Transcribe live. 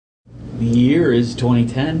The year is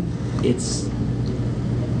 2010. It's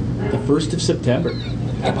the 1st of September.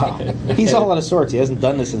 Wow. He's all out of sorts. He hasn't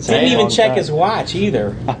done this since. Didn't even check his watch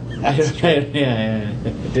either. Yeah.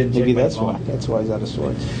 Maybe that's why. That's why he's out of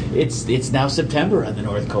sorts. It's now September on the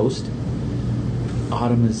North Coast.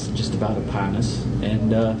 Autumn is just about upon us,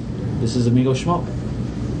 and this is Amigo Schmo.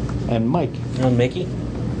 And Mike. And Mickey.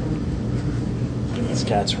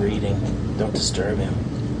 Scott's reading. Don't disturb him.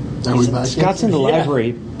 Scott's in the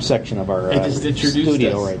library section of our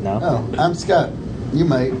studio right now. Oh, I'm Scott. You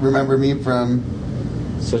might remember me from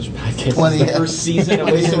such podcasts. The first season of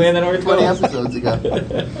Waste Away in the North 20 episodes ago.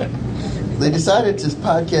 They decided to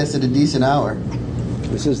podcast at a decent hour.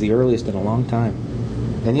 This is the earliest in a long time.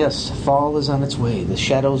 And yes, fall is on its way. The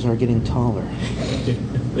shadows are getting taller. I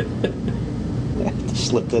have to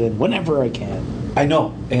slip that in whenever I can. I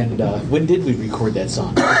know. And when did we record that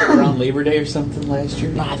song? Was it around Labor Day or something last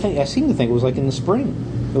year? No, I seem to think it was like in the spring.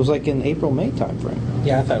 It was like in April, May time frame.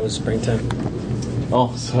 Yeah, I thought it was springtime.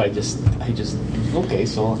 Oh, so I just okay.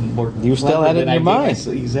 So I'm more. You still had it in your mind.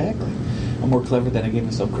 Exactly. I'm more clever than I gave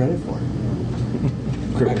myself credit for.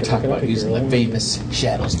 We're talking about using the famous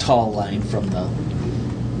 "Shadows Tall" line from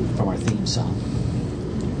our theme song.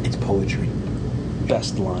 It's poetry.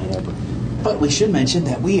 Best line ever. But we should mention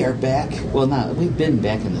that we are back. Well, we've been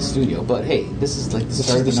back in the studio, but hey, this is like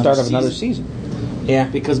the start of another season. Yeah.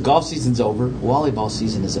 Because golf season's over, volleyball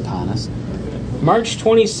season is upon us. March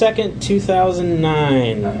 22nd,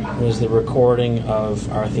 2009 was the recording of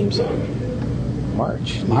our theme song.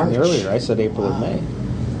 March. Earlier, I said April or May.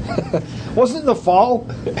 Wasn't it in the fall?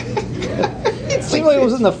 It seemed like it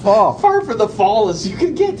was in the fall. Far from the fall as you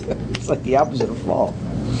could get. It's like the opposite of fall.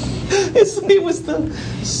 It was the...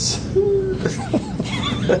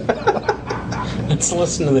 Let's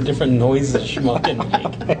listen to the different noises Schmo can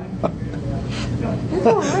make.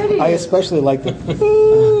 I especially like the...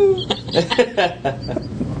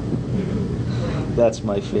 That's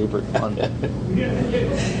my favorite one.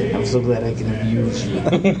 I'm so glad I can amuse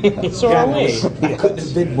you. So are we. I couldn't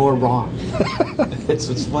have been more wrong. It's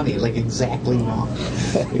what's funny, like exactly wrong.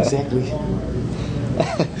 Exactly.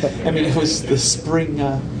 I mean, it was the spring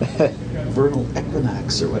vernal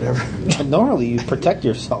equinox or whatever. Normally, you protect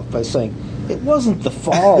yourself by saying, it wasn't the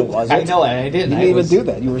fall, was it? I know, I didn't. You didn't even do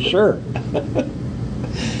that. You were sure.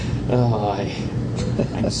 Oh,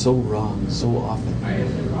 I'm so wrong so often,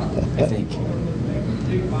 I think.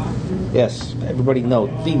 Yes, everybody knows.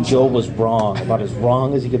 Joe was wrong, about as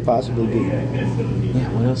wrong as he could possibly be. Yeah,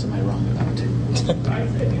 what else am I wrong about?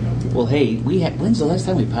 Well, hey, when's the last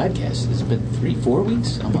time we podcasted? Has it been 3-4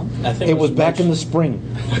 weeks? A month? I think it was back in the spring.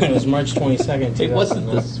 It was March 22nd. It wasn't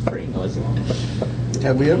the spring, was it?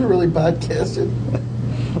 Have we ever really podcasted?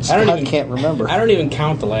 I can't remember. I don't even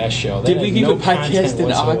count the last show. Did we even podcast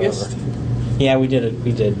in August? Yeah, we did it.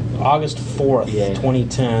 We did August 4th,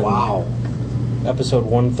 2010. Wow. Episode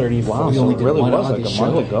 134. Wow, so it really was like a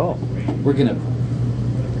month ago. We're going to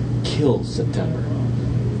kill September.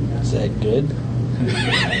 Is that good?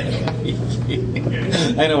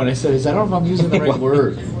 I know when I said this, I don't know if I'm using the right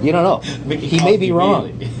word. You don't know. He may be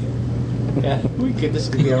wrong. Yeah, this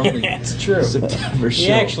could be our only That's true. September show.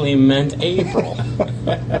 He actually meant April.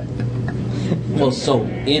 Well, so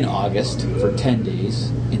in August, for 10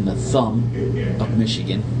 days, in the thumb of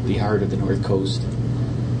Michigan, the heart of the North Coast,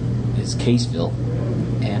 is Caseville.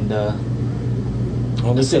 And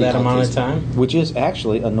only for that amount of time? Which is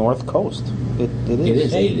actually a North Coast. It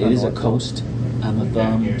is. It is a coast on the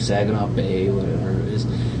thumb, Saginaw Bay, whatever it is.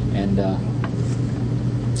 And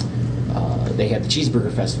they have the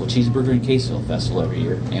Cheeseburger Festival, Cheeseburger and Caseville Festival every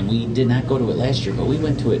year. And we did not go to it last year, but we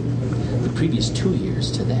went to it the previous 2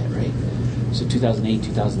 years to that, right? So 2008,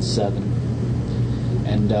 2007.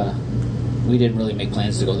 And we didn't really make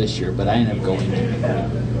plans to go this year, but I ended up going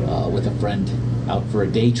with a friend out for a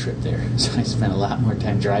day trip there. So I spent a lot more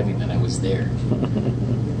time driving than I was there.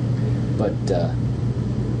 But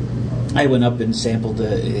I went up and sampled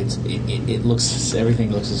it looks,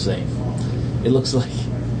 everything looks the same. It looks like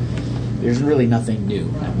there's really nothing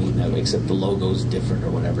new. I mean, except the logo's different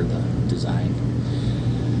or whatever, the design.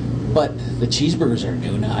 But the cheeseburgers are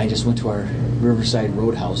new. Now, I just went to our Riverside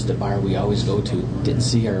Roadhouse, the bar we always go to. Didn't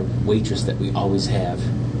see our waitress that we always have.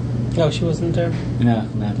 Oh, she wasn't there? No.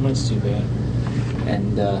 That's too bad.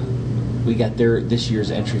 And we got this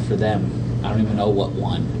year's entry for them. I don't even know what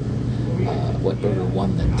burger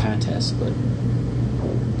won the contest, but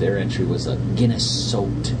their entry was a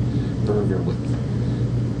Guinness-soaked burger with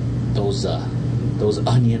those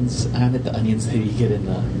onions on it, the onions that you get in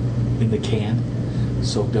the can,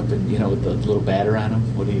 soaked up in, with the little batter on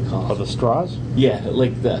them. What do you call it? Oh, the straws? Yeah,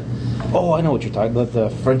 like the... Oh, I know what you're talking about. The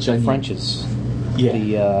French onion. Frenches.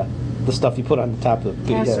 Yeah. The stuff you put on the top of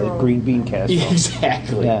the Casserole. green bean casserole.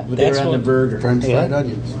 Exactly. Yeah. But they were That's on the what- burger. French Yeah. fried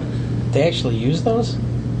onions. They actually use those?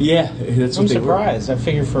 Yeah, that's I'm what they surprised. I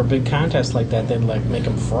figured for a big contest like that, they'd like make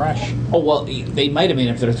them fresh. were. Oh well, they might have made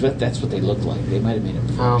them. That's what they looked like. They might have made them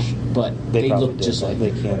fresh, but They they probably looked did. just like. They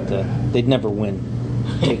can't. They'd never win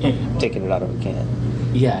taking it out of a can.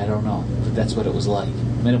 Yeah, I don't know. But that's what it was like.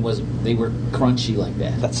 I mean, it was. They were crunchy like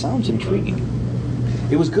that. That sounds intriguing.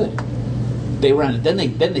 It was good. They were on it. Then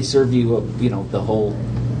they serve you, the whole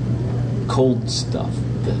cold stuff,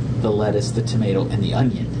 the lettuce, the tomato, and the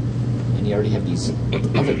onion, and you already have these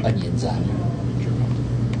other onions on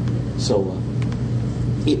it. So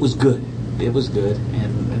it was good. It was good,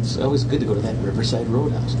 and it's always good to go to that Riverside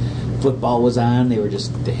Roadhouse. Football was on. They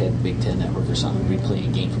had Big Ten Network or something replaying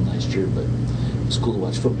a game from last year, but it was cool to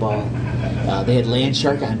watch football. They had Land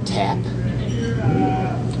Shark on tap.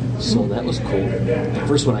 So that was cool. The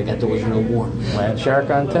first one I got, though, was real warm. Land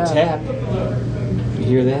shark on tap. Tap. You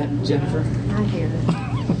hear that, Jennifer? I hear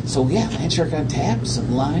it. So, yeah, Land Shark on tap,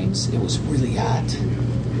 some limes. It was really hot.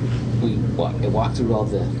 We walked through all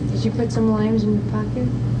the... Did you put some limes in your pocket?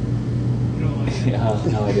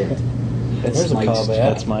 No, I didn't. That's There's a Mike's callback. job.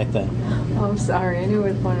 That's my thing. Oh, I'm sorry. I knew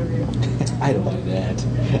it was one of you. I don't do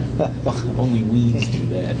that. Only weeds do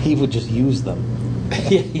that. He would just use them.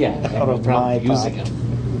 Yeah, I have Out no of problem my using pocket.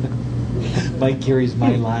 them. Mike carries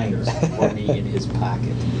my limes for me in his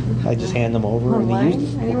pocket. I just hand them over Want and he lime?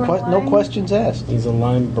 used them. Anyone No lime? questions asked. He's a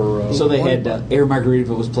lime burro. So they had Air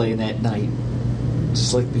Margaritaville was playing that night,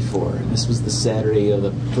 just like before. And this was the Saturday of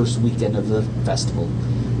the first weekend of the festival.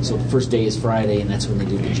 So the first day is Friday, and that's when they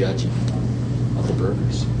do the judging of the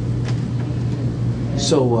burgers.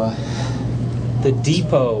 So The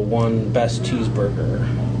Depot won Best Cheeseburger.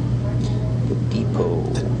 The Depot.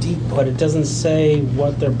 the Depot. But it doesn't say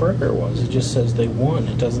what their burger was. It just says they won.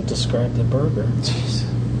 It doesn't describe the burger. Jeez,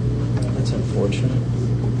 That's unfortunate.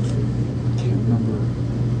 I can't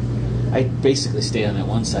remember. I basically stayed on that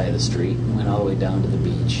one side of the street and went all the way down to the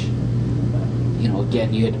beach.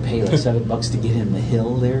 Again, you had to pay like $7 to get in the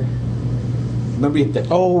hill there. Remember you have to.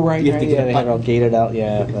 Oh, right. You have to get yeah, a they had it all button. gated out.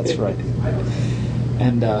 Yeah, that's right.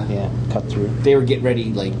 And Yeah, cut through. they were getting ready,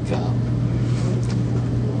 like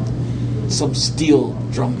some steel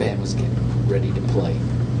drum band was getting ready to play.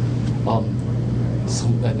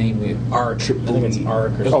 A name we R Tripoli. I think it's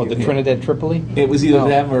Arc or Oh, something. the Trinidad Tripoli? It was either Oh.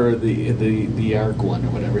 them or the Arc one or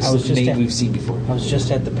whatever. It's was a just name at- we've seen before. I was just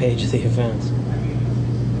at the page of the event.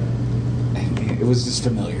 It was just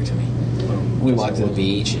familiar to me. We walked to the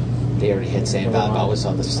beach and they already had sandcastles. I always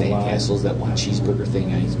saw the sandcastles. That one cheeseburger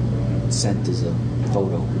thing I sent as a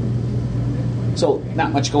photo. So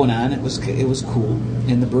not much going on. It was cool,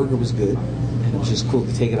 and the burger was good, and it was just cool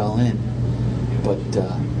to take it all in. But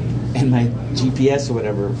and my GPS or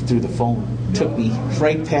whatever through the phone took me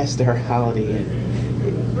right past our Holiday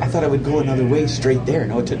Inn. I thought I would go another way straight there.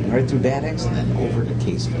 No, it took me right through Bad X and then over to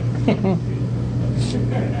Caseville.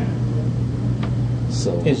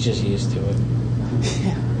 So It's just used to it.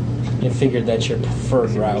 yeah. You figured that's your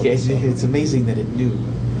preferred route. Yeah, so. it's amazing that it knew,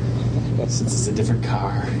 since it's a different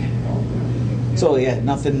car. So yeah,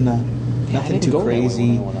 nothing didn't too go that way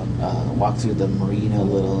crazy. when I went up. Walked through the marina a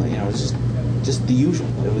little. It was just the usual.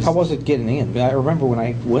 It was How was it getting in? I remember when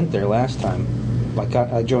I went there last time, like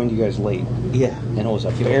I joined you guys late, yeah. and it was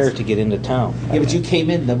a bear to get into town. Yeah, but you came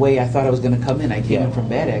in the way I thought I was going to come in. I came Yeah. in from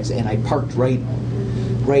Bad X, and I parked right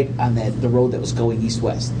on the road that was going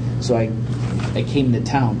east-west. So I came to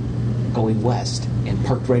town going west and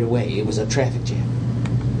parked right away. It was a traffic jam.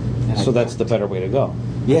 And So I that's the better way to go.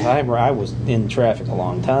 Yeah. I was in traffic a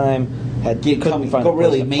long time. Couldn't find go a place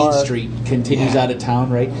really to Main park. Street continues Yeah. out of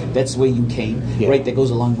town, right? That's the way you came, Yeah. right? That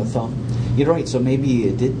goes along the thumb. You're right. So maybe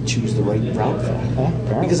you did choose the right route for me, Yeah,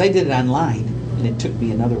 apparently. because I did it online and it took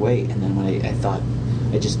me another way. And then when I thought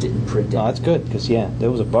I just didn't print it. No, that's good because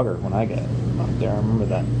there was a bugger when I got up there. I remember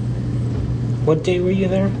that. What day were you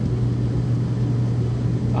there?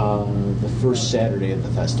 The first Saturday of the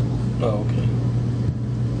festival. Oh, okay.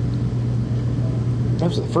 That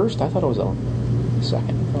was the first. I thought it was the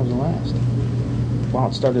second. That was the last. Wow,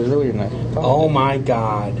 it started earlier than I thought. Oh my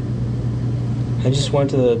God. I just went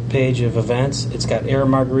to the page of events. It's got Air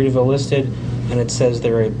Margaritaville listed, and it says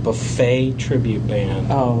they're a buffet tribute band.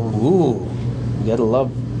 Oh, Ooh, you gotta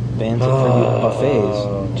love bands that tribute buffets.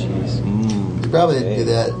 Oh, jeez. Mm, They probably buffet. did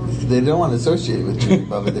that. They don't want to associate it with Jimmy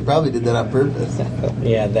Buffett. They probably did that on purpose.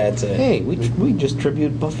 Yeah, that's it. Hey, we just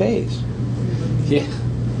tribute buffets. yeah,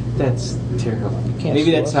 that's terrible. can't Maybe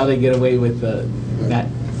sue that's us. how they get away with not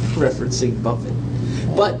referencing Buffett.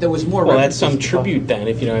 But there was more. Well, that's some references to Buffett. tribute then,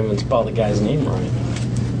 if you don't even spell the guy's name right.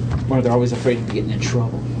 Or they're always afraid of getting in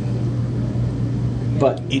trouble.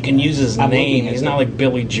 But You can use his I'm name. looking at He's the- not like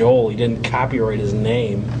Billy Joel. He didn't copyright his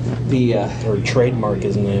name the or trademark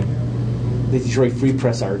his name. Detroit Free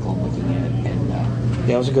Press article I'm looking at, and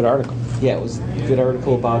Yeah, it was a good article. yeah, it was a good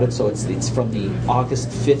article about it. So it's from the August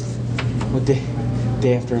 5th, what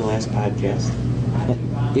day after our last podcast,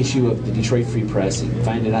 issue of the Detroit Free Press. You can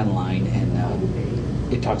find it online,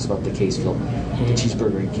 and it talks about the Caseville, the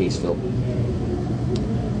cheeseburger in Caseville.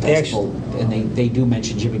 They Festival. And they do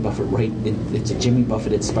mention Jimmy Buffett, right? It's a Jimmy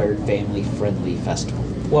Buffett-inspired family-friendly festival.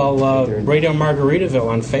 Well, They're in- Radio Margaritaville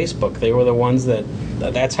on Facebook, they were the ones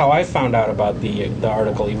that's how I found out about the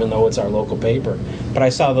article, even though it's our local paper. But I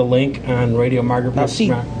saw the link on Radio Margaritaville. Now, see,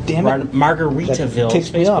 damn it. Margaritaville. That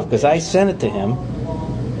ticks me off because I sent it to him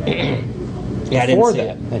Yeah, I didn't before see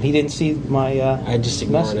that, it. and he didn't see my I just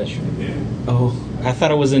ignored message. it. Oh, I thought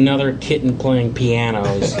it was another kitten playing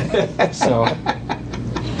pianos. So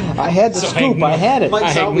I had the So I scoop. I ignored- had it.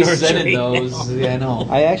 Mike's I always ignored sending your those. Yeah, I know.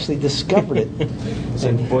 I actually discovered it,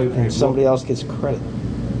 boy, and somebody else gets credit.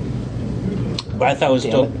 but I thought it was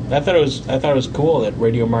Damn dope. it. I thought it was cool that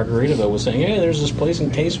Radio Margaritaville was saying, "Hey, there's this place in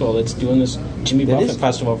Caseville that's doing this Jimmy That Buffett is-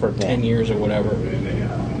 festival for 10 years or whatever."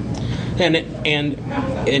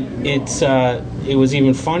 It was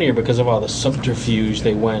even funnier because of all the subterfuge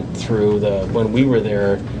they went through when we were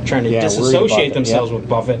there trying to Yeah, worried about disassociate it, themselves yeah. with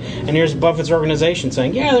Buffett. And here's Buffett's organization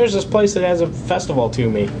saying, "Yeah, there's this place that has a festival to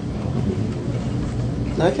me."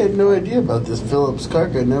 I had no idea about this Phillips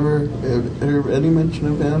Clark. I never had heard any mention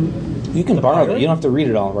of him. You can borrow it. You don't have to read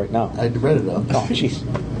it all right now. I read it all. Oh, jeez.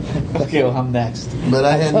 Okay, well, I'm next. But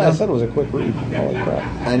I had I said no, it was a quick read. Holy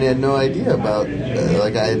crap. I had no idea about,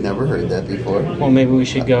 like I had never heard that before. Well, maybe we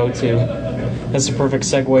should go to. That's a perfect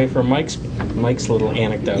segue for Mike's little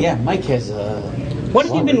anecdote. Yeah, Mike has a. What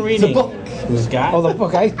have you been reading? It's a book. Scott? Oh, the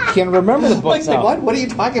book. I can't remember the book Mike's now. like, what? What are you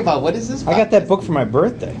talking about? What is this? I got that book for my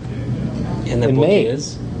birthday. And the in book May.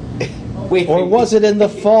 is. Wait, Or was it in the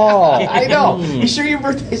fall? I know. You sure your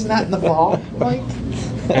birthday's not in the fall, Mike?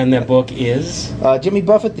 And the book is. Jimmy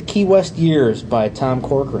Buffett, The Key West Years by Tom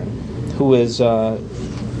Corcoran, who is, I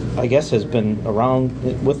guess, has been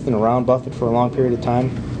with and around Buffett for a long period of time.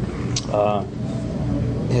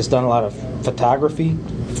 Has done a lot of photography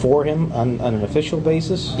for him on an official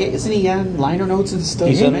basis. Yeah, isn't he on liner notes and stuff?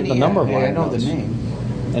 He's on Many- a number of I liner know notes. the name.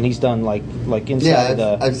 And he's done like inside Yeah,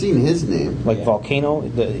 the I've seen his name. like Volcano,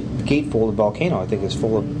 the gatefold of Volcano. I think is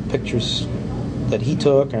full of pictures that he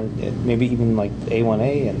took, and maybe even like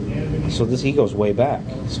A1A, and so he goes way back.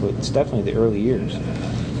 So it's definitely the early years.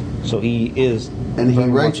 So he is, And he very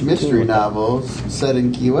writes much in tune mystery with that. novels set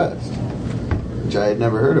in Key West, which I had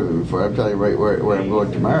never heard of him before. I'm telling you right where I'm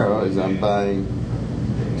going tomorrow is I'm buying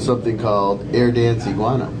something called Air Dance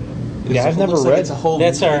Iguana. Yeah, I've never Looks read. Like it's a whole.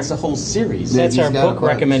 That's our- It's a whole series. Yeah, That's he's our got a book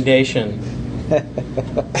bunch. recommendation.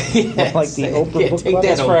 Yes. Like the Oprah Yeah, book take club? that,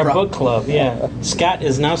 That's for our Oprah. book club. Yeah, Scott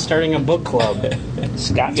is now starting a book club.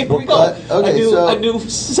 Scott's Here we book. go. Okay, so- a new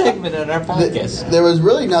segment on our podcast. There was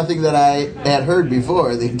really nothing that I had heard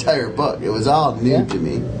before in the entire book. It was all new Yeah. to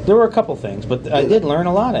me. There were a couple things, but I did learn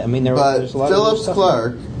a lot. I mean, But there's a lot of Phillips new stuff.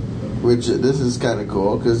 Clark, which this is kind of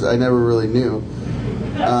cool because I never really knew,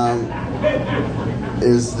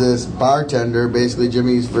 is this bartender, basically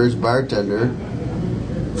Jimmy's first bartender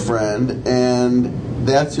friend, and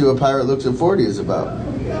that's who A Pirate Looks at 40 is about.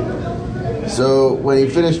 So when he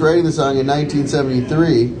finished writing the song in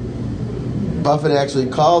 1973, Buffett actually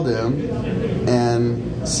called him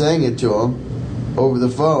and sang it to him over the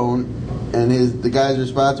phone, and the guy's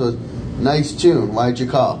response was, "Nice tune, why'd you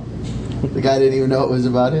call?" The guy didn't even know it was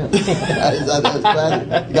about him. I thought that was funny.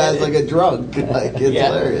 The guy's like a drunk. Like, it's Yeah.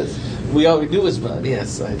 hilarious. We already knew it was about.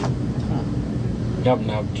 Yes. Yep,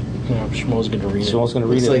 now Schmo's going to read So I it. was going to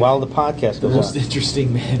read Looks it like while the podcast The goes most on.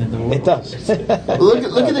 interesting man in the world. It does. Well, look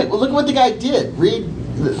at it. Look at what the guy did. Read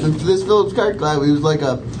this Phillips Clark guy. He was like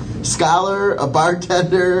a scholar, a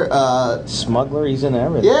bartender. Smuggler, he's in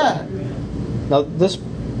everything. Yeah. Now this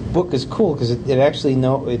book is cool because it actually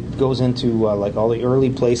it goes into like all the early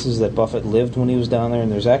places that Buffett lived when he was down there,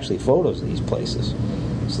 and there's actually photos of these places.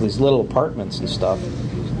 So these little apartments and stuff.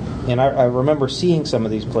 And I remember seeing some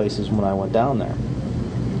of these places when I went down there.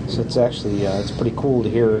 So it's actually it's pretty cool to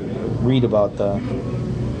read about the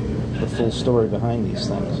full story behind these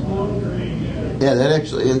things. Yeah, that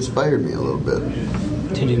actually inspired me a little bit.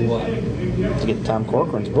 To do what? To get Tom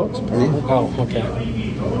Corcoran's books, apparently. Oh, okay.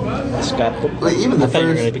 Scott book. But even the I thought you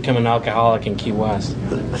were going first. to become an alcoholic in Key West.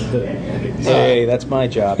 Hey, that's my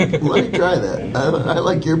job. Let me try that. I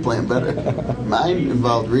like your plan better. Mine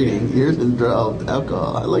involved reading. Yours involved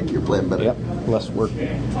alcohol. I like your plan better. Yep, less work.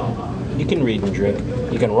 You can read and drink.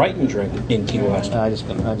 You can write and drink in Key West. I just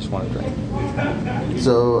want to drink.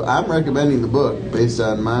 So I'm recommending the book based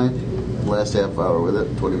on my last half hour with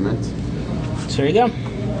it, 20 minutes. So there you go.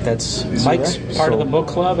 That's Mike's part of the book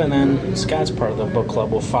club, and then Scott's part of the book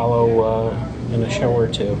club will follow in a show or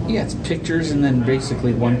two. Yeah, it's pictures and then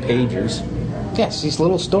basically one-pagers. Yes, these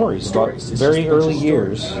little stories about Stories. It's very just a bunch early of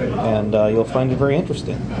years, stories. and you'll find it very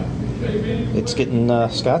interesting. It's getting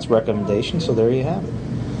Scott's recommendation, so there you have it.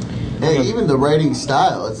 And even the writing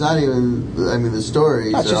style, it's not even, I mean, the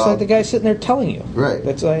stories It's are just all, like the guy sitting there telling you. Right.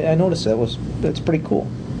 That's I noticed that's pretty cool.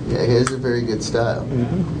 yeah, he has a very good style.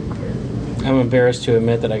 I'm embarrassed to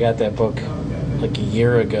admit that I got that book like a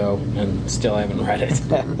year ago and still haven't read it.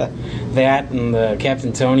 That and the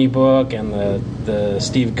Captain Tony book and the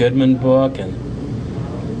Steve Goodman book and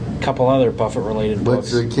a couple other Buffett-related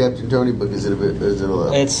What's books. the Captain Tony book? Is it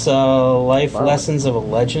a It's Life Lessons of a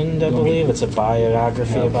Legend, I believe. It's a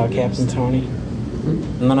biography about Captain Tony.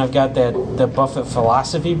 And then I've got that Buffett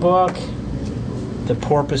philosophy book, The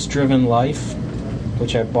Porpoise-Driven Life,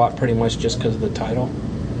 which I bought pretty much just because of the title.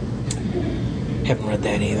 Haven't read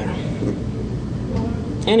that either.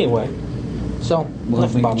 Anyway, So,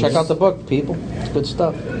 Enough about check this. out the book, people. It's good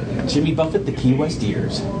stuff. Jimmy Buffett, The Key West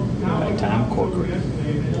Years by Tom Corcoran.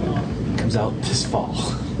 Comes out this fall.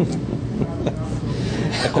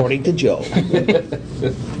 According to Joe.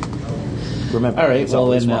 Remember, All right, it's well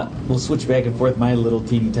always then wrong. we'll switch back and forth. My little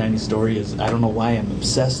teeny tiny story is I don't know why I'm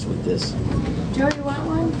obsessed with this. Joe, you want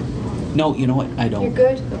one? No, you know what? I don't. You're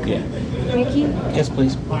good? Okay. Yeah. Mickey? yes,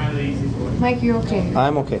 please. Mike, you okay?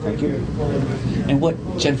 I'm okay, thank you. And what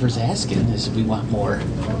Jennifer's asking is we want more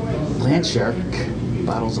Landshark,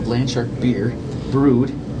 bottles of Landshark beer brewed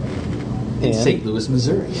in And? St. Louis,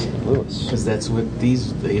 Missouri. Lewis. Because that's what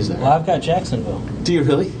these are. Well, I've got Jacksonville. Do you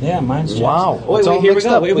really? Yeah, mine's Jacksonville. Wow. Wait, It's all wait, here we mixed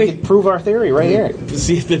go. up. Wait, We wait. could prove our theory right here.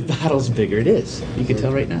 See if the bottle's bigger. It is. You can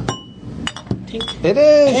tell right now. It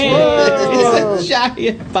is. It's a Whoa.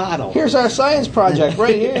 giant bottle. Here's our science project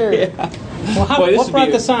right here. Well, Boy, this what would brought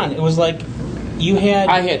be- this on? It was like you had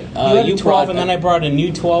I had, you had you a 12, brought- and then I brought a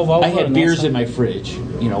new 12 over. I had and beers that's in my fridge,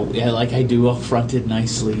 you know, yeah, like I do, all fronted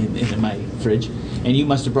nicely in my fridge. And you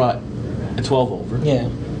must have brought a 12 over. Yeah,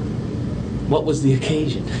 What was the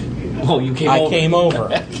occasion? Oh, you came I over. came over.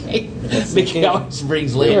 Okay. Mickey always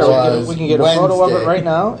brings Here, later. was we can get a photo of it Wednesday. right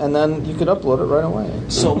now, and then you could upload it right away.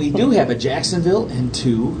 So we do have a Jacksonville and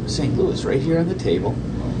two St. Louis right here on the table.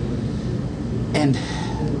 And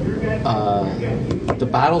the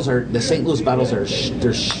bottles are, the St. Louis bottles are,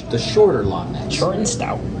 the shorter long necks. short and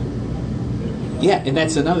stout. Yeah, and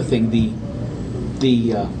that's another thing.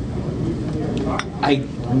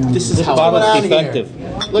 This is This how bottle's on here? defective.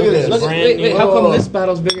 Look at this. Look, Brand wait, new. how come Whoa. this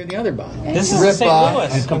bottle's bigger than the other bottle? This is Rip St. off.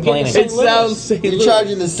 Louis. I'm complaining. getting It St. sounds Louis. St. You're Louis.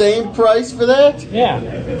 charging the same price for that? Yeah, look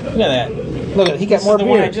at that. Look at it. He got This more is the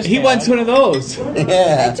one I beer. just He had. wants one of those.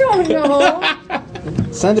 Yeah. Don't know.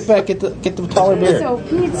 Send it back. Get the taller beer. So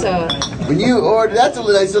pizza. When you order, that's a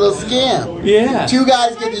nice little scam. Yeah. Two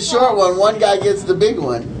guys get the short one guy gets the big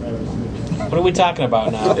one. What are we talking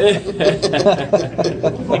about now?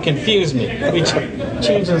 It confused me. We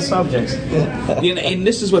changed the subjects. You know, and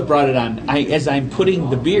this is what brought it on. As I'm putting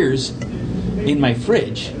the beers in my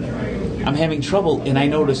fridge, I'm having trouble, and I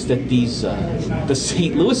noticed that these the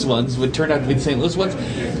St. Louis ones would turn out to be the St. Louis ones.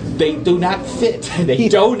 They do not fit. They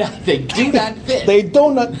do not fit. They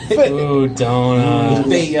do not fit. Ooh, donuts.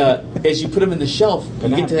 They as you put them in the shelf, you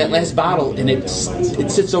get to that last bottle, and it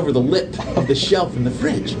sits over the lip of the shelf in the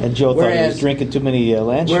fridge. And Joe thought he was drinking too many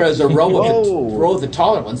Landsharks. Whereas a Whoa. row of the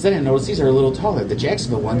taller ones, then I noticed these are a little taller. The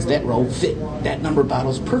Jacksonville ones, that row fit that number of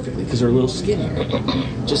bottles perfectly because they're a little skinnier.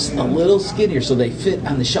 Just a little skinnier, so they fit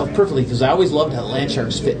on the shelf perfectly because I always loved how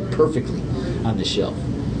Landsharks fit perfectly on the shelf.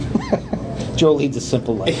 Joe leads a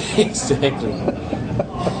simple life. Exactly.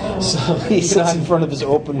 So He sits in front of his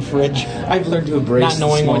open fridge. I've learned to embrace Not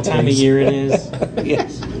knowing the what small time of things. year it is.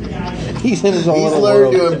 Yes. He's in his own He's little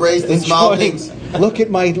learned world. to embrace the small Enjoying, things. Look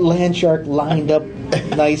at my Landshark lined up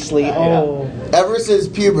nicely. Oh. Ever since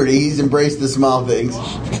puberty, he's embraced the small things.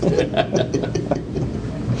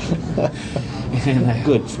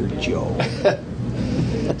 Good for Joe.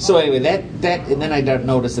 So anyway, that and then I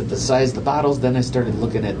noticed that the size of the bottles. Then I started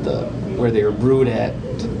looking at where they were brewed at.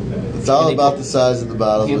 It's all about the size of the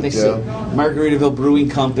bottles And they with say Joe. Margaritaville Brewing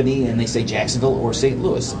Company, and they say Jacksonville or St.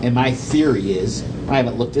 Louis. And my theory is, I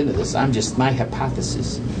haven't looked into this. My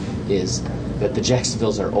hypothesis is that the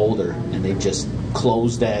Jacksonvilles are older, and they've just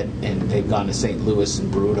closed that, and they've gone to St. Louis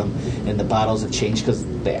and brewed them, and the bottles have changed because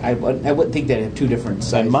I wouldn't think they'd have two different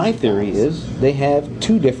sizes. And my theory is they have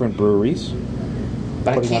two different breweries.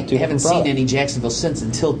 but I putting out two haven't different seen products. any Jacksonville since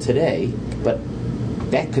until today. But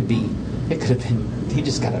that could have been. He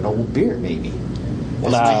just got an old beer, maybe.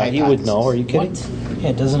 That's my he would hypothesis. know. Are you kidding? What?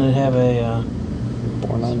 Yeah, doesn't it have a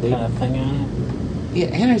Born on date. kind of thing on it? Yeah,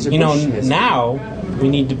 Anheuser-Busch You know, has- now we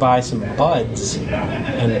need to buy some buds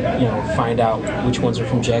and find out which ones are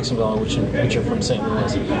from Jacksonville and which are from St.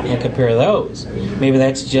 Louis and compare those. Maybe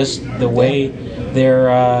that's just the way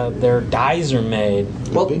their dyes are made.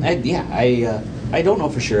 Well, I don't know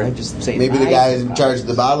for sure. I'm just saying. Maybe the guy in charge of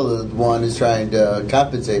the bottle of one is trying to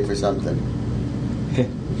compensate for something.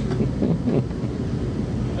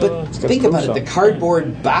 But think about it. The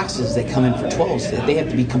cardboard boxes that come in for 12s, they have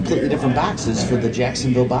to be completely different boxes for the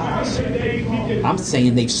Jacksonville bottles. I'm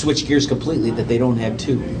saying they've switched gears completely, that they don't have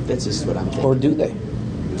two. That's just what I'm thinking. Or do they?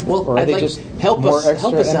 Well, Or are I'd they like just help more us extra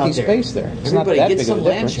out empty there. space there? It's not Everybody that get big some of a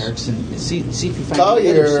land difference. sharks and see if you find Call any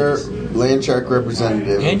your other cities. land shark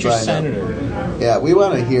representative. And your find out. senator. Yeah, we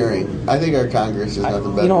want a hearing. I think our Congress is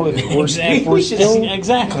nothing better. You know, if we're, if we're still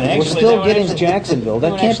exactly. we're Actually, still that would getting actually- Jacksonville. that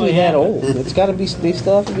That would can't actually be that happen. old. It's got to be. They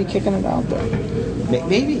still have to be kicking it out there.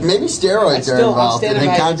 Maybe. Maybe steroids are I'm involved, and standing then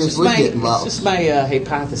by- Congress it's would just get It's involved. just my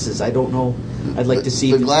hypothesis. I don't know. I'd like to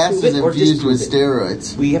see The if glass it's is prove it or infused with disprove it.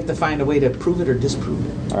 steroids. We have to find a way to prove it or disprove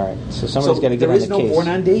it. All right. So somebody's got to get there on is the no case. born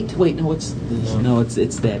on date. Wait, no, it's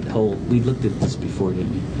that whole. We looked at this before,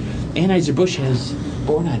 didn't we? Anheuser-Busch has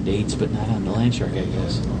born on dates, but not on the land shark, I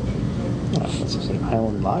guess. Oh, this is an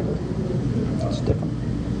island lager. It's different.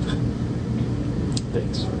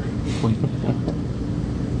 Thanks for pointing that out.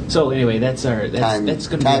 So anyway, that's going to be Time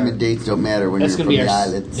our and dates don't matter when that's you're gonna from be the our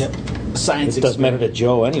islands. Yep. Science. It doesn't matter to experiment.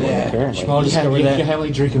 Joe anyway. Yeah. Apparently. Schmo discovered You that. can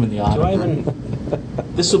only drink them in the Do I autumn.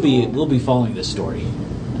 even? We'll be following this story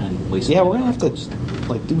on Waste. Yeah, we're gonna have to do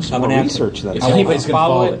some I'm more gonna have research to, then. If I anybody's want to gonna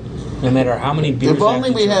follow follow it, no matter how many beers. If only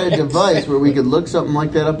I we had a have to device where we could look something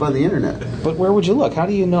like that up on the internet. But where would you look? How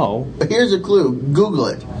do you know? Here's a clue. Google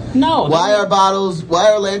it. try. No. Why are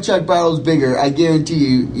land shark bottles bigger? I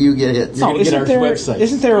guarantee you get hits. You're gonna get our website.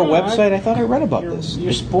 Isn't there a No, website? I thought I read about You're, this.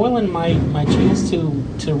 you're spoiling my chance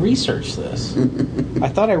to research this. I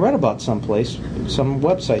thought I read about some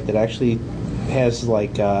website that actually has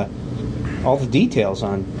like all the details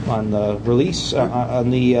on the release on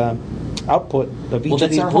the output of each Well, of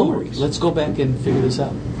that's these our homework. breweries. Let's go back and figure this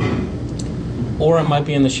out. Or it might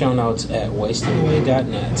be in the show notes at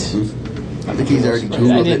wasteaway.net. I think he's already I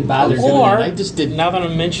Googled didn't it. bother doing Or, it. I just did. now that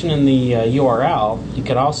I'm mentioning the URL, you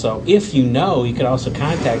could also, if you know, you could also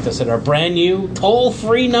contact us at our brand new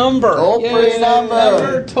toll-free number. Toll-free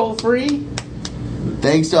number. Toll free.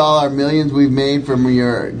 Thanks to all our millions we've made from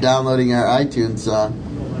your downloading our iTunes song.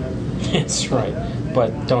 That's right.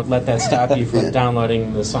 But don't let that stop you from Yeah.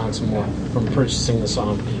 downloading the song some more, from purchasing the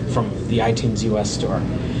song from the iTunes US store.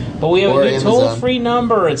 But we have Or a new Amazon. toll-free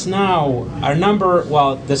number. It's now our number.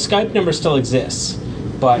 Well, the Skype number still exists,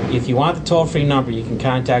 but if you want the toll-free number, you can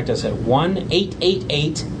contact us at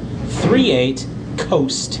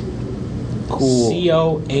 1-888-38-COAST. Cool.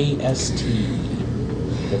 COAST.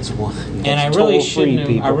 That's one. And I That's really toll-free, should.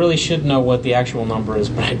 people. I really should know what the actual number is,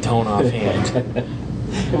 but I don't offhand.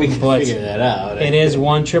 We can But figure that out. It is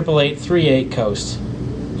 1-888-38-COAST.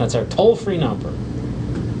 That's our toll-free number.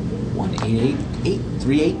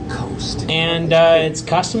 1-888-38-COAST. And it's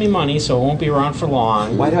costing me money, so it won't be around for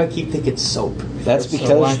long. Why do I keep thinking soap? That's So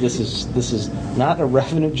because why- this is not a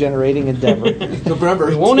revenue generating endeavor. Remember,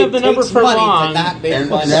 We won't have the number takes for money to long. not make And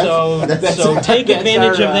money. that's- So take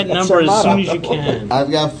advantage of that that's number our as motto. soon as you can. I've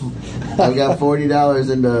got $40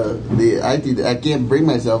 into the iTunes. I can't bring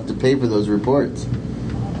myself to pay for those reports.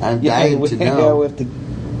 I'm dying to we know. have to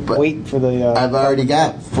But wait for the. I've already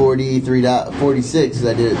got $46 because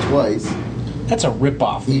I did it twice. That's a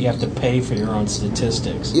ripoff that you have to pay for your own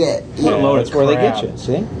statistics. Yeah, What a load of that's where they get crap. you.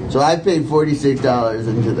 See? So I paid $46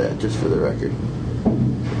 into that, just for the record.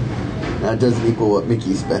 Now it doesn't equal what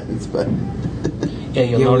Mickey spends, but Yeah,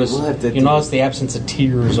 you'll Yeah, notice. we'll have to You'll notice the absence of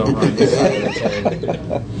tears over on the side of the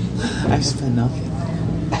table. I spent nothing.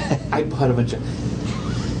 I bought a bunch of.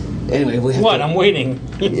 Anyway, we have What? to, I'm waiting.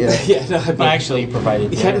 yeah. Yeah, no, I Well, actually, you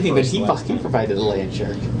provided. I don't even. first He last fucking provided a land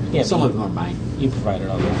shark. Yeah, Some but of them are mine. You provided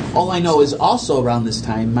all that. All I know is also around this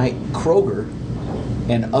time, Mike Kroger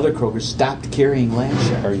and other Krogers stopped carrying land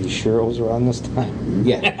Are shark. you sure it was around this time?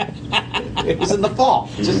 Yeah, it was in the fall,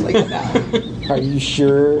 just like now. Are you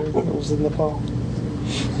sure it was in the fall?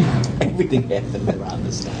 Everything happened around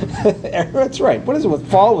this time. That's right. What is it with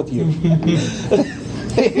fall with you?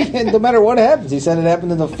 No matter what happens, he said it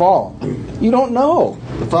happened in the fall. You don't know.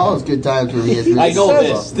 The fall is good times for me. It's really I know slow.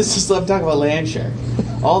 this. This is I'm talking about land shark.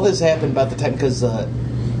 All this happened about the time because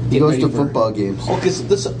He goes to football games. Oh, because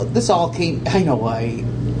this all came. I know.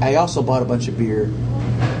 I also bought a bunch of beer.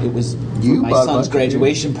 It was You for my bought a son's bunch of beer?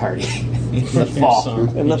 graduation party. In the fall.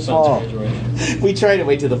 In the fall. We tried to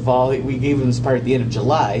wait till the fall. We gave him this part at the end of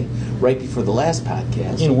July, right before the last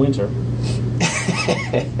podcast. In winter.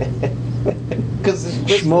 Because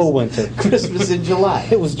Schmo winter. Christmas in July.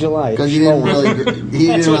 It was July. Because he Schmo didn't winter. really, he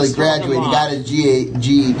That's didn't what really started graduate. him He got off. his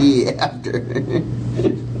GED after.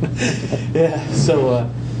 Yeah.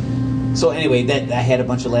 So anyway, that I had a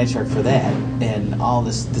bunch of land shark for that, and all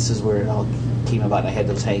this. This is where it all came about. I had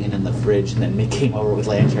those hanging in the fridge, and then Mick came over with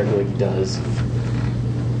land shark like he does,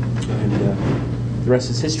 and the rest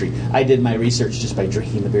is history. I did my research just by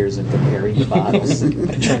drinking the beers and comparing the bottles.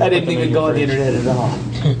 I didn't even go on the internet at all.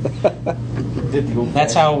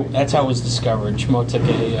 That's how it was discovered. Schmo took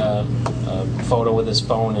a photo with his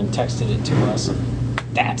phone and texted it to us, and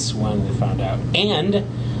that's when we found out. And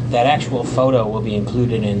that actual photo will be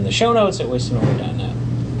included in the show notes at wasteandover.net.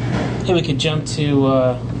 Hey, we could jump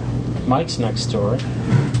to Mike's next story.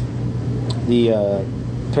 The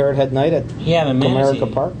Parrot Head Night at Yeah, the Manatee,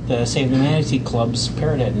 Comerica Park. the Save the Manatee Club's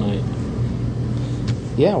Parrot Head Night.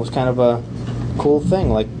 Yeah, it was kind of a cool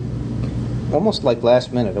thing, like almost like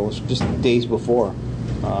last minute. It was just days before.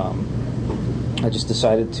 I just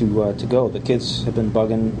decided to go. The kids have been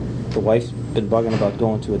bugging. The wife's been bugging about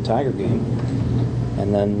going to a Tiger game,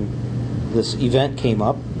 and then this event came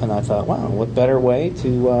up, and I thought, wow, what better way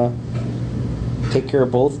to take care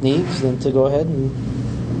of both needs than to go ahead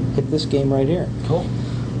and hit this game right here. Cool.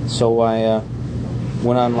 So I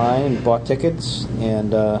went online and bought tickets,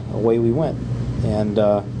 and away we went. And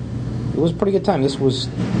it was a pretty good time. It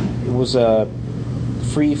was a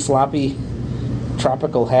free floppy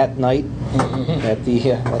tropical hat night at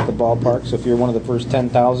the ballpark. So if you're one of the first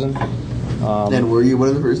 10,000, And were you one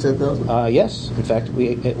of the first 10,000? yes. In fact,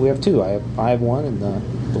 we have two. I have one, and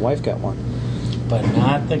the wife got one. But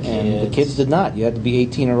not the kids. And the kids did not. You had to be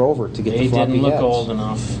 18 or over to get They the floppy didn't look hats. old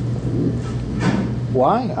enough.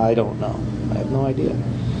 Why? I don't know. I have no idea.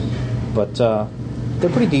 But they're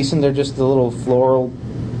pretty decent. They're just a little floral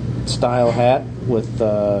style hat with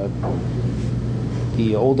the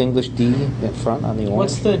Old English D in front on the orange.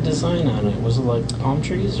 What's the design on it? Was it like palm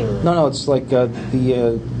trees or? No, it's like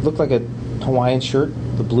looked like a Hawaiian shirt,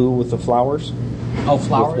 the blue with the flowers. Oh,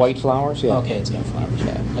 flowers. With white flowers, yeah. Okay, it's got flowers.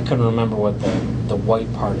 Yeah. I couldn't remember what the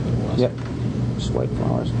white part of it was. Yep. Just white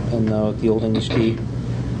flowers. And the Old English D.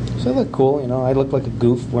 So they look cool, you know. I look like a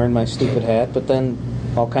goof wearing my stupid hat, but then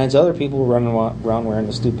all kinds of other people were running around wearing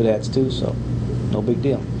the stupid hats too, so no big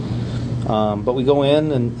deal. But we go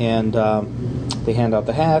in and they hand out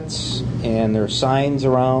the hats, and there are signs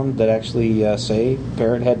around that actually say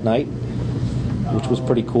Parrot Head Night, which was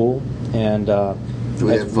pretty cool. And Do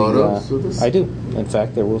we as have photos of this? I do. In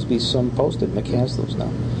fact, there will be some posted. Mick has those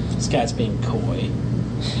now. This guy's being coy.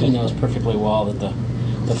 He knows perfectly well that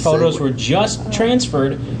the photos were just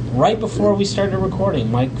transferred right before we started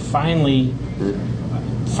recording. Mike finally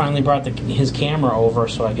brought his camera over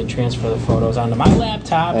so I could transfer the photos onto my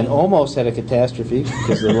laptop. And almost had a catastrophe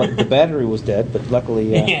because the battery was dead, but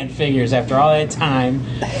luckily... And figures, after all that time,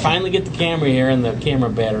 finally get the camera here and the camera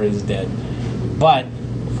battery is dead. But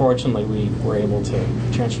fortunately, we were able to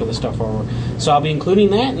transfer the stuff over. So I'll be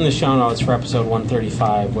including that in the show notes for episode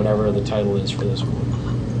 135, whatever the title is for this one.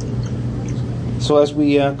 So as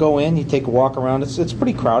we go in, you take a walk around. It's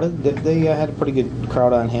pretty crowded. They had a pretty good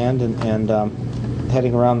crowd on hand, and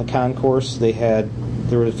heading around the concourse, there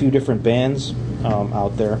were a few different bands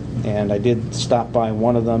out there, and I did stop by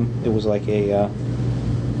one of them. It was like a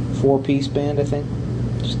 4-piece band, I think.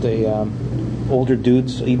 Just older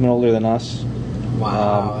dudes, even older than us.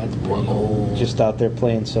 Wow, that's pretty old. Just out there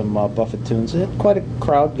playing some Buffett tunes. It had quite a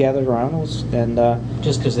crowd gathered around.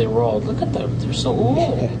 Just because they were old. Look at them. They're so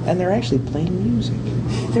old. And they're actually playing music.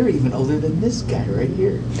 They're even older than this guy right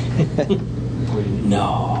here.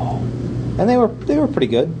 No. And they were pretty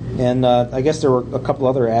good. And I guess there were a couple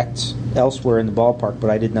other acts elsewhere in the ballpark,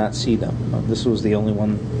 but I did not see them. This was the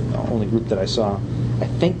only group that I saw. I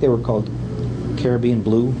think they were called Caribbean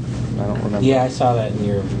Blue. I don't remember. Yeah, I saw that in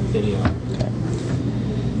your video. Okay.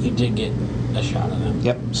 You did get a shot of them.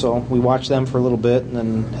 Yep. So we watched them for a little bit, and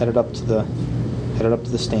then headed up to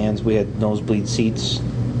the stands. We had nosebleed seats,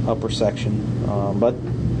 upper section, but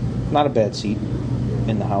not a bad seat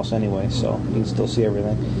in the house anyway, so you can still see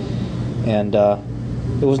everything. And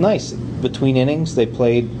it was nice. Between innings, they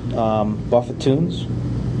played Buffett tunes,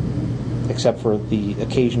 except for the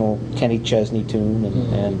occasional Kenny Chesney tune,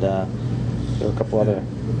 and there were a couple other.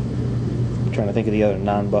 I'm trying to think of the other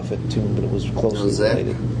non-Buffett tune, but it was closely Zach?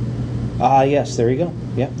 related. Yes, there you go.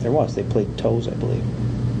 Yeah, there was. They played Toes, I believe.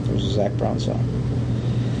 There was a Zach Brown song.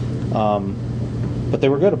 But they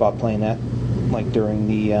were good about playing that, like during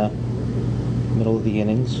the middle of the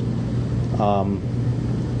innings.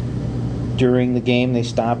 during the game they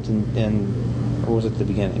stopped and or was it the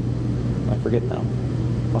beginning? I forget now.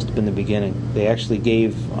 Must have been the beginning. They actually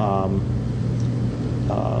gave an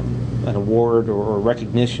award or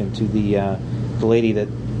recognition to the lady that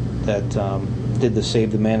did the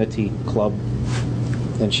Save the Manatee Club,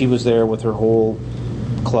 and she was there with her whole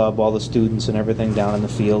club, all the students and everything down in the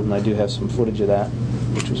field, and I do have some footage of that,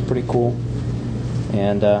 which was pretty cool.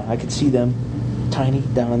 And I could see them tiny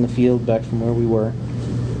down in the field back from where we were.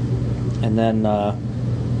 And then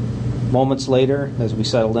moments later, as we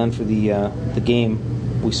settled in for the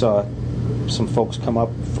game, we saw some folks come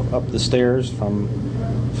up the stairs from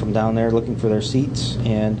down there looking for their seats,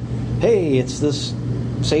 and hey, it's this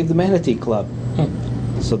Save the Manatee Club.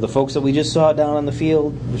 So the folks that we just saw down on the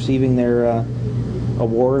field receiving their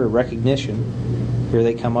award or recognition, here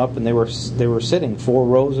they come up, and they were sitting 4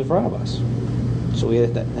 rows in front of us. So we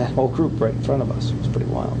had that whole group right in front of us. It was pretty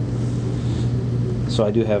wild. So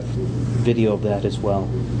I do have video of that as well.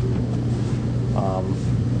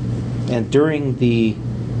 And during the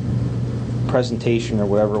presentation or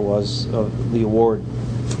whatever it was of the award,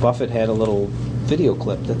 Buffett had a little video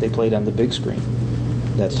clip that they played on the big screen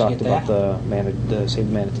that talked about the Save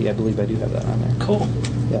the Manatee. I believe I do have that on there. Cool.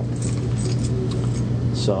 Yeah.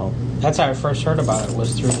 So that's how I first heard about it,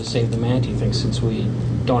 was through the Save the Manatee thing, since we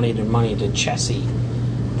donated money to Chessie,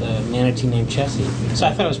 the manatee named Chessie. So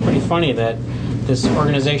I thought it was pretty funny that this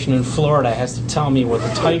organization in Florida has to tell me what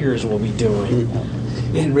the Tigers will be doing.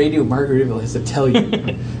 And Radio Margaritaville has to tell you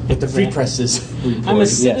what the Free Press is. I'm a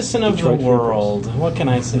citizen of Detroit the Free world. What can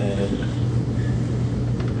I say?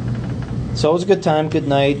 So it was a good time, good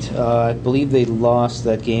night. I believe they lost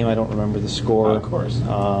that game. I don't remember the score. Oh, of course.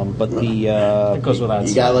 But the It goes without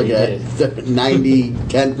You got to look saying. at the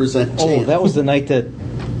 10% chance. oh, that was the night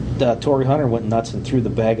that Torrey Hunter went nuts and threw the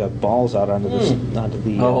bag of balls out onto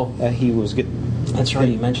the he was getting That's right,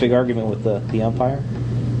 you mentioned big argument with the umpire,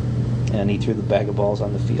 and he threw the bag of balls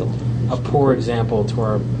on the field. a poor example to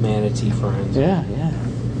our manatee friends. Yeah.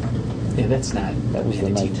 Yeah, that's not That was the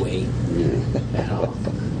manatee night. way Yeah. at all.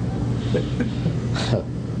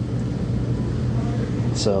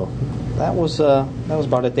 So that was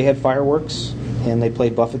about it. They had fireworks, and they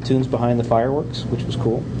played Buffett tunes behind the fireworks, which was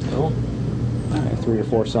cool. Cool. 3 or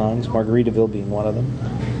 4 songs, Margaritaville being one of them.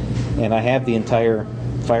 And I have the entire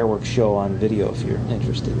fireworks show on video if you're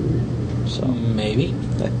interested. So Maybe.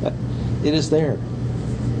 it is there.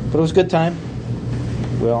 But it was a good time.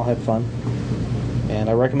 We all had fun, and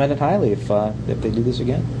I recommend it highly if they do this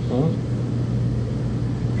again. Well,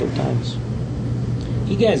 Good times.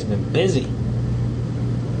 you guys have been busy.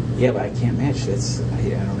 Yeah, but I can't match this. I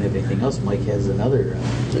don't have anything else. Mike has another.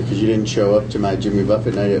 Because you didn't show up to my Jimmy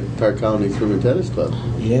Buffett night at Park Colony Swim and Tennis Club.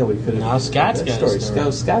 Yeah, we could have. Now Scott's got a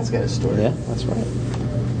story. Scott's got a story. Yeah, that's right.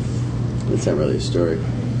 That's not really a story.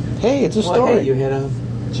 Hey, it's a Well, story. hey, you had a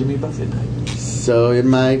Jimmy Buffett night. So in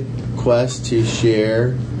my quest to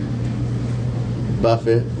share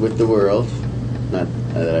Buffett with the world, not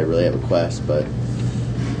that I really have a quest, but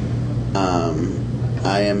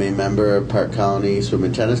I am a member of Park Colony Swim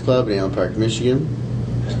and Tennis Club in Allen Park, Michigan,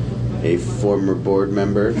 a former board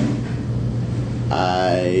member.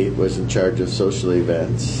 I was in charge of social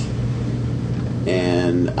events,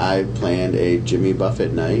 and I planned a Jimmy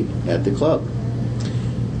Buffett night at the club,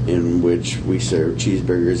 in which we serve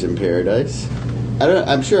cheeseburgers in paradise.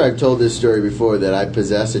 I'm sure I've told this story before, that I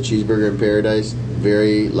possess a cheeseburger in paradise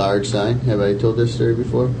very large sign. Have I told this story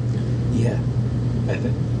before? Yeah. I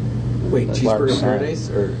think. Wait, Large Cheeseburger sign. Paradise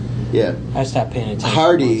or Yeah. I stopped paying attention.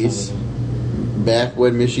 Hardee's, back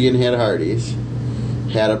when Michigan had Hardee's,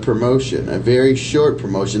 had a promotion, a very short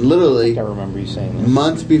promotion, I literally think I remember you saying this.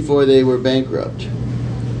 months before they were bankrupt.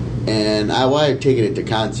 And I've taken it to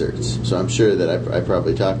concerts, so I'm sure that I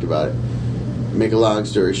probably talked about it. Make a long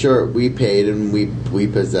story short, we paid and we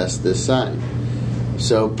possessed this sign.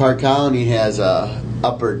 So Park Colony has a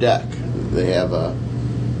upper deck. They have a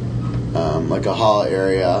like a hall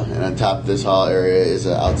area, and on top of this hall area is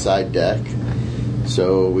an outside deck.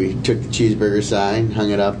 So we took the cheeseburger sign, hung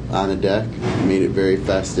it up on the deck, made it very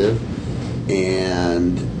festive,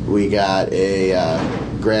 and we got a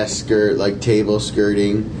grass skirt, like table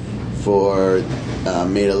skirting,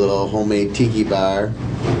 made a little homemade tiki bar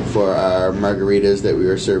for our margaritas that we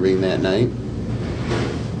were serving that night.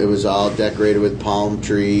 It was all decorated with palm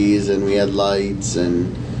trees, and we had lights,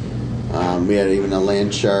 and we had even a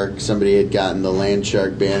land shark. Somebody had gotten the land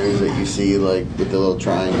shark banners that you see, like with the little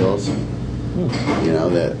triangles,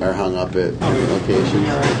 that are hung up at locations.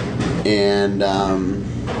 And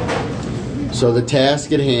so the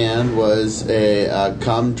task at hand was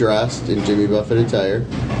come dressed in Jimmy Buffett attire.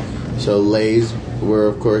 So leis were,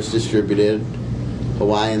 of course, distributed.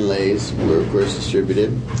 Hawaiian Lays were, of course,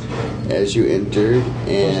 distributed as you entered,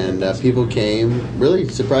 and people came really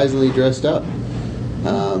surprisingly dressed up.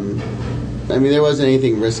 I mean, there wasn't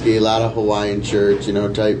anything risky. A lot of Hawaiian shirts,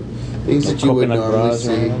 type things that you would normally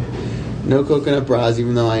see. No coconut bras,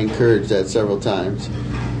 even though I encouraged that several times.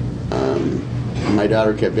 My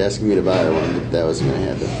daughter kept asking me to buy her one, but that wasn't going to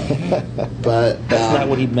happen. But That's not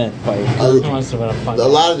what he meant by a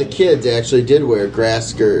lot of the kids actually did wear grass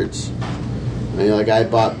skirts. I mean, like I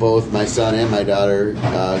bought both my son and my daughter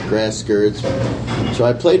grass skirts. So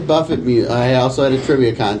I played Buffett music. I also had a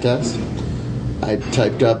trivia contest. I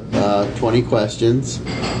typed up 20 questions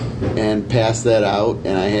and passed that out,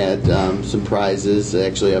 and I had some prizes,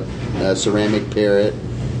 actually a ceramic parrot.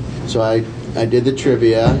 So I did the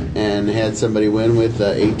trivia and had somebody win with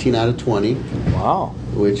 18 out of 20. Wow.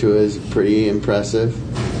 Which was pretty impressive.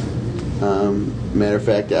 Matter of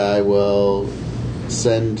fact, I will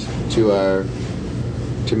send to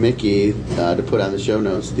Mickey to put on the show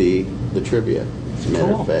notes the trivia. As a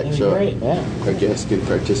matter of fact, so our guests can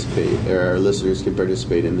participate, or our listeners can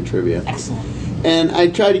participate in the trivia. Excellent. And I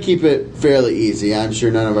try to keep it fairly easy. I'm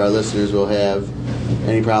sure none of our listeners will have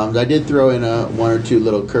any problems. I did throw in one or two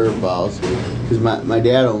little curveballs because my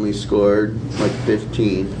dad only scored like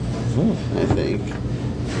 15, I think.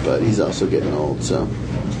 But he's also getting old, so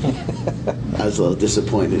I was a little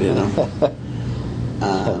disappointed in him.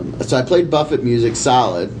 So I played Buffett music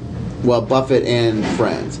solid, well, Buffett and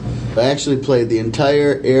Friends. I actually played the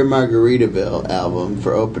entire Air Margaritaville album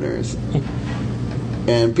for openers.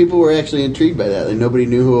 And people were actually intrigued by that. Like, nobody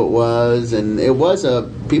knew who it was, and it was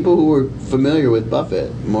people who were familiar with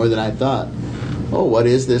Buffett more than I thought. Oh, what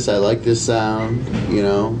is this? I like this sound,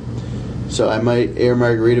 So Air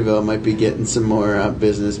Margaritaville might be getting some more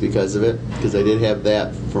business because of it, because I did have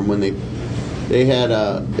that from when they had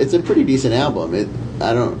it's a pretty decent album.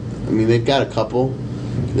 They've got a couple.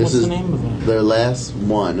 What's the name of it? Their last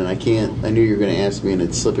one, and I knew you were going to ask me, and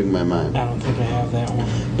it's slipping my mind. I don't think I have that one.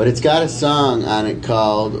 But it's got a song on it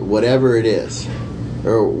called Whatever It Is.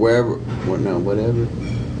 Or whatever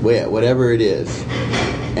it is.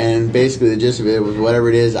 And basically the gist of it was whatever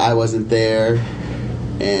it is, I wasn't there,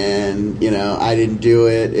 and, I didn't do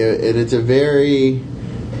it. And it's a very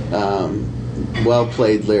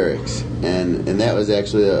well-played lyrics. And that was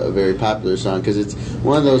actually a very popular song because it's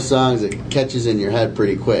one of those songs that catches in your head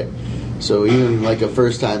pretty quick. So even like a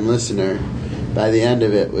first-time listener, by the end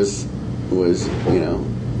of it was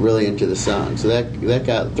really into the song. So that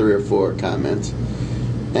got 3 or 4 comments.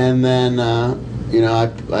 And then, I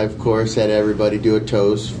of course had everybody do a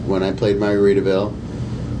toast when I played Margaritaville.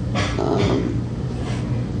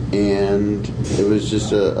 And it was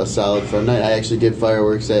just a solid fun night. I actually did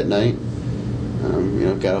fireworks that night.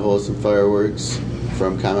 Got a hold of some fireworks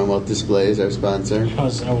from Commonwealth Displays, our sponsor. I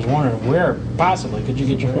was wondering where possibly could you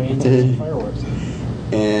get your hands on some fireworks?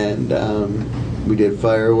 And we did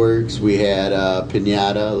fireworks. We had a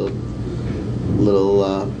pinata, little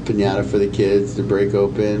pinata for the kids to break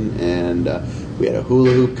open, and we had a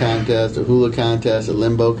hula hoop contest, a hula contest, a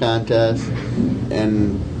limbo contest,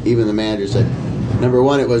 and even the manager said, number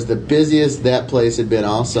one, it was the busiest that place had been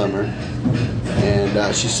all summer.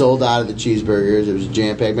 And she sold out of the cheeseburgers. It was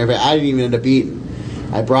jam-packed. Matter of fact, I didn't even end up eating.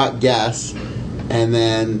 I brought guests, and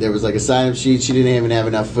then there was like a sign-up sheet. She didn't even have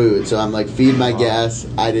enough food. So I'm like, feed my guests.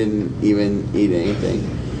 I didn't even eat anything.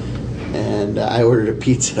 And I ordered a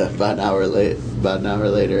pizza about an hour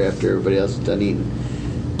later after everybody else was done eating.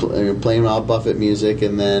 Playing all Buffett music,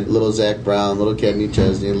 and then little Zach Brown, little Kenny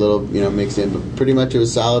Chesney, little, mixed in. But pretty much it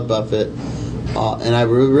was solid Buffett. And I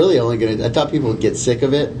were really I thought people would get sick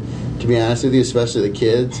of it, to be honest with you, especially the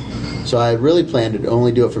kids. So I really planned to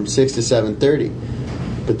only do it from 6 to 7:30.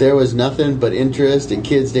 But there was nothing but interest and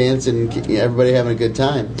kids dancing, everybody having a good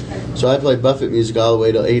time. So I played Buffett music all the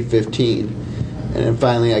way till 8:15. And then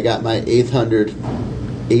finally I got my 800th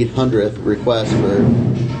request for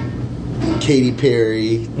Katy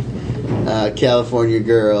Perry, California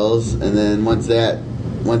Girls. And then once I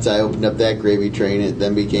opened up that gravy train, it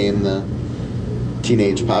then became the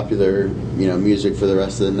teenage popular music for the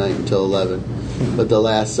rest of the night until 11. But the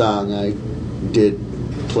last song I did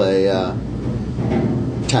play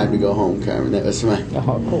Time to Go Home, Carmen. That was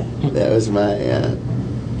my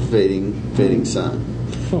fading song,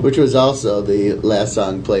 which was also the last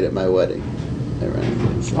song played at my wedding,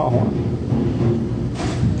 ironically. So. Oh, wow.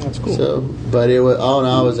 That's cool. So, but it was all in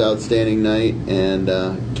all, it was an outstanding night, and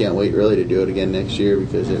can't wait really to do it again next year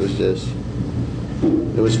because it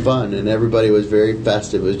was fun, and everybody was very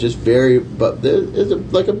festive. It was just but it was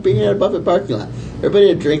like being at a Buffett parking lot. Everybody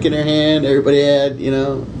had a drink in their hand. Everybody had,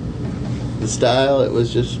 the style. It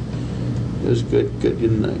was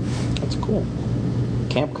good night. That's cool.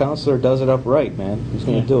 camp counselor does it up right, man. He's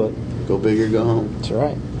going to do it. Go big or go home. That's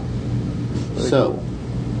right. So,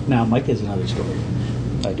 Now, Mike has another story.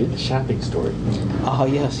 I do. A shopping story. Oh,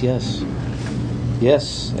 yes.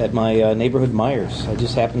 Yes, at my neighborhood Myers. I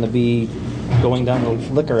just happened to be going down the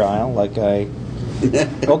liquor aisle like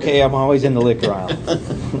okay, I'm always in the liquor aisle.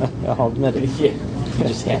 I'll admit it. Yeah, it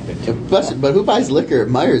just happened. but who buys liquor at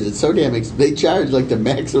Myers? It's so damn they charge like the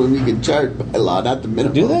maximum you can charge by law, not the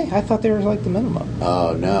minimum. Do they? I thought they were like the minimum.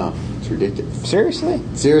 Oh, no. It's ridiculous.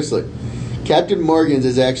 Seriously? Captain Morgan's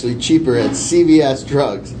is actually cheaper at CVS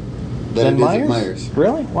Drugs than it is Myers? at Myers.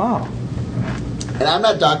 Really? Wow. And I'm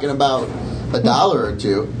not talking about $1 or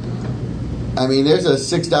 $2. I mean, there's a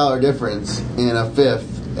 $6 difference in a fifth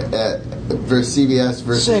versus CVS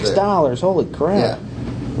versus $6. Holy crap. Yeah.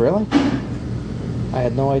 Really? I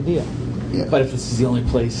had no idea. Yeah. But if this is the only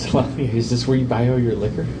place, well, is this where you buy all your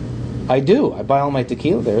liquor? I do. I buy all my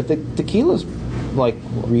tequila there. The tequila's like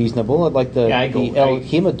reasonable. Like the El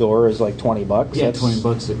Jimador is like $20. Yeah, That's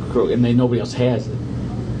 $20 a Kroger, and nobody else has it.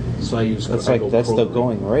 So I use. That's I like go that's the Kroger.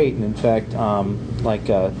 going rate. And in fact,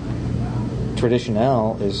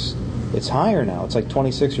 Traditional it's higher now. It's like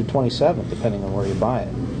 26 or 27, depending on where you buy it.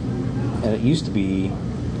 And it used to be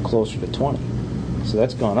closer to 20. So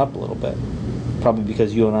that's gone up a little bit. Probably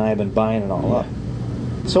because you and I have been buying it all up.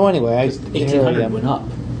 So anyway, here I 1,800 am. went up.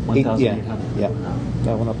 1,800. Yeah,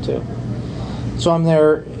 that went up too. So I'm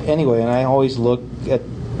there anyway, and I always look for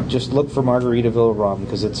Margaritaville rum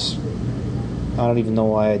because it's. I don't even know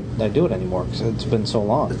why I do it anymore because it's been so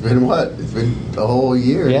long. It's been what? It's been a whole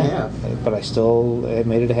year and a half. But I still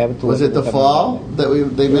made it a habit to. Was it the fall that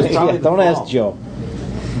they missed? Yeah, don't ask Joe.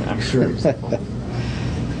 I'm sure. It was the fall.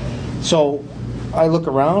 So I look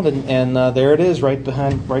around and there it is, right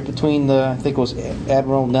between I think it was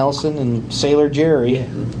Admiral Nelson and Sailor Jerry.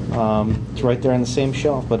 Yeah. It's right there on the same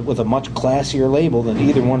shelf, but with a much classier label than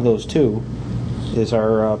either one of those two. Is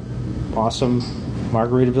our awesome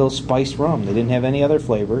Margaritaville spiced rum. They didn't have any other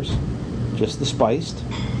flavors, just the spiced.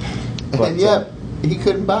 But, and yet he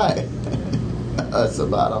couldn't buy us a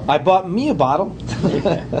bottle. I bought me a bottle.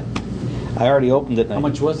 I already opened it. And How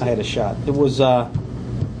much was it? I had a shot. It was. I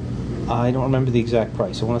don't remember the exact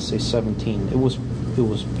price. I want to say 17. It was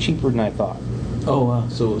cheaper than I thought. Oh,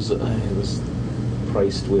 so it was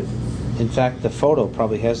priced with. In fact, the photo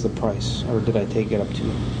probably has the price, or did I take it up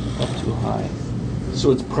too high?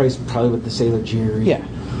 So it's priced probably with the Sailor Jerry. Yeah.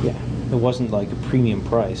 It wasn't like a premium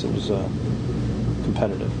price. It was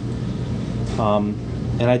competitive.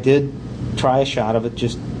 And I did try a shot of it.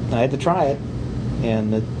 I had to try it,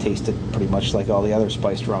 and it tasted pretty much like all the other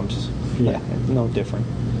spiced rums. Yeah. No different.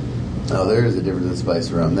 Oh, there is a difference in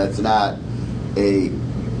spiced rum. That's not a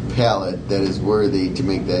palate that is worthy to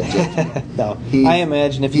make that judgment. No, I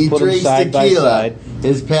imagine if you put them drinks side by tequila, side,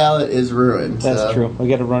 his palate is ruined. that's so. true. We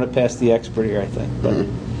got to run it past the expert here, I think. But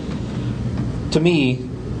to me,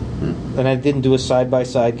 and I didn't do a side by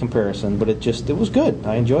side comparison, but it was good.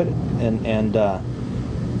 I enjoyed it, and the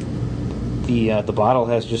bottle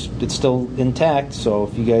it's still intact.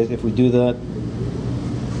 So if we do the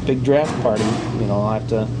big draft party,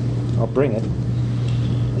 I'll bring it.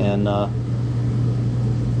 And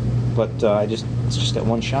I just got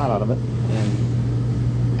one shot out of it, and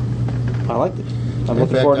I liked it. I'm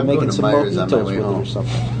looking forward to making some Myers on my mojitos way with it or home.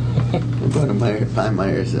 something. We're going to find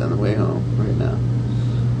Myers on the way home right now.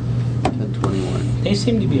 10:21. They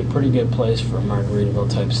seem to be a pretty good place for Margaritaville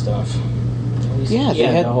type stuff. Yeah, they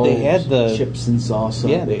had the chips and salsa.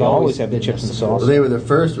 Yeah, they always have the chips and Well, salsa. they were the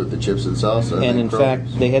first with the chips and salsa. And in Kroger's.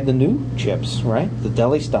 fact, they had the new chips, right? The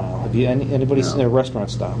deli style. Have you anybody seen their restaurant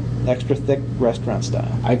style? Extra thick restaurant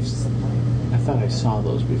style. I thought I saw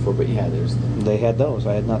those before, but yeah, there's. They had those.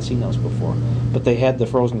 I had not seen those before. But they had the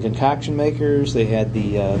frozen concoction makers. They had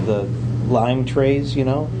the lime trays. They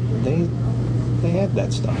had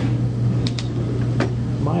that stuff.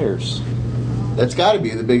 Myers. That's got to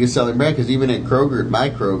be the biggest selling brand because even at Kroger, my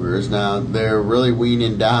Kroger's now, they're really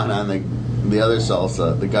weaning down on the other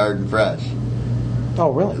salsa, the Garden Fresh.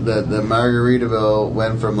 Oh, really? The Margaritaville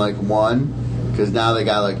went from like one because now they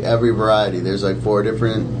got like every variety. There's like 4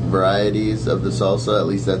 different varieties of the salsa. At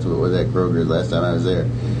least that's what was at Kroger's last time I was there.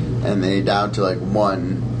 And they down to like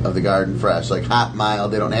one of the Garden Fresh, like hot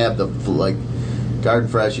mild. They don't have the like Garden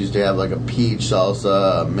Fresh used to have like a peach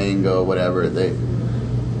salsa, a mango, whatever.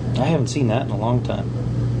 I haven't seen that in a long time.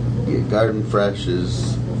 Yeah, Garden Fresh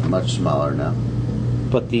is much smaller now.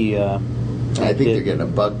 But I think they're getting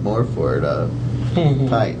 $1 more for it.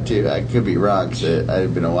 Pint too. I could be wrong because it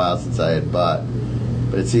had been a while since I had bought.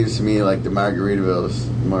 But it seems to me like the Margaritaville is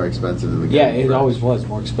more expensive than the Garden Fresh. It always was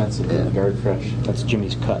more expensive than the Garden Fresh. That's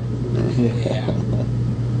Jimmy's cut. Yeah.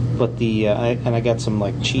 But I got some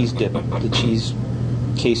like cheese dip, the cheese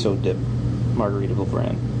queso dip, Margaritaville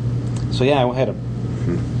brand. So yeah, I had a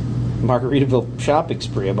Margaritaville shopping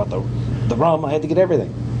spree about the rum. I had to get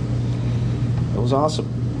everything. It was awesome.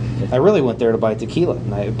 I really went there to buy tequila,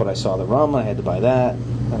 but I saw the rum. I had to buy that,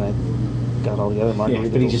 and I got all the other Margaritaville. Yeah,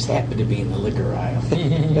 but he just stuff. happened to be in the liquor aisle.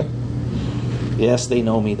 Yes, they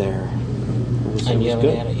know me there. And you haven't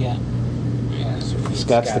good. had it yet. Yeah, so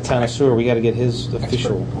Scott's the connoisseur. We got to get his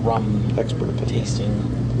official rum expert opinion.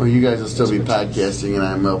 tasting. Well, you guys will still be podcasting, and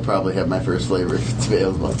I will probably have my first flavor if it's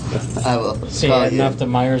available. I will. So you call had you. enough to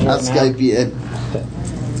Myers I'll right now? Skype you in.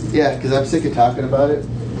 Yeah, because I'm sick of talking about it,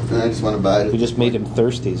 and I just want to buy it. We just made him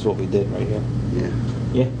thirsty. Is what we did right here. Yeah.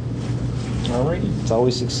 Yeah. Alrighty. It's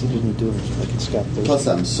always succeeded in doing it, making Scott thirsty. Plus,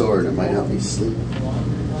 I'm sore, and it might help me sleep.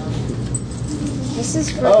 This is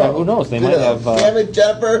for Yeah, who knows? They might have. Damn it,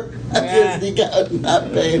 Jennifer! I'm Yeah. gonna sneak out and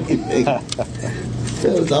not pay anything.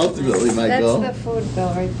 That was ultimately my That's goal. the food bill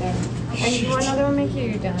right there. And you want another one, Mickey? Or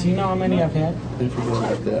you're done? Do you know how many I've had? I forgot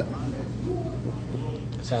about that.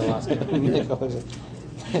 So I lost it. I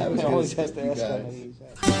was I gonna always skip have to you ask how guys. many he's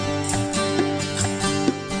had.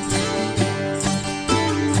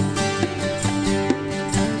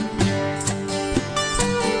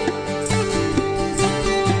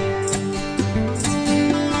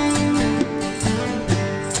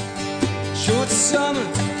 Short summer,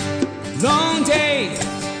 long day,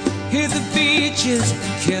 hit the beaches,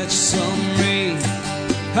 catch some rain,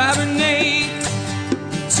 hibernate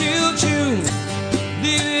till June,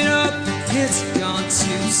 live it up, it's gone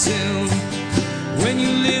too soon. When you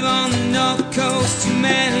live on the North Coast, you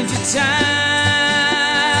manage your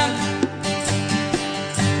time.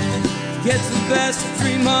 Get the best of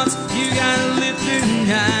 3 months, you gotta live through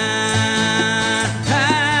 9.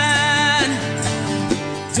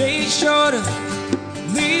 Days shorter,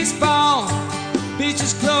 leaves fall,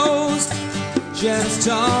 beaches closed, shadows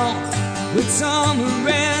tall. With summer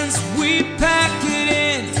ends, we pack it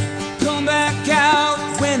in, come back out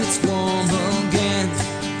when it's warm again.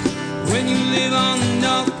 When you live on the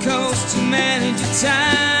North Coast, you manage your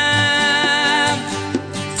time.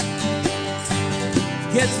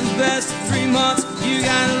 Get the best of 3 months, you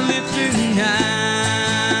gotta live through 9.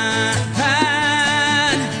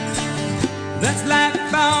 That's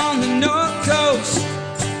life on the North Coast.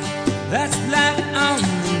 That's life on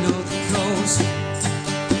the North Coast.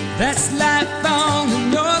 That's life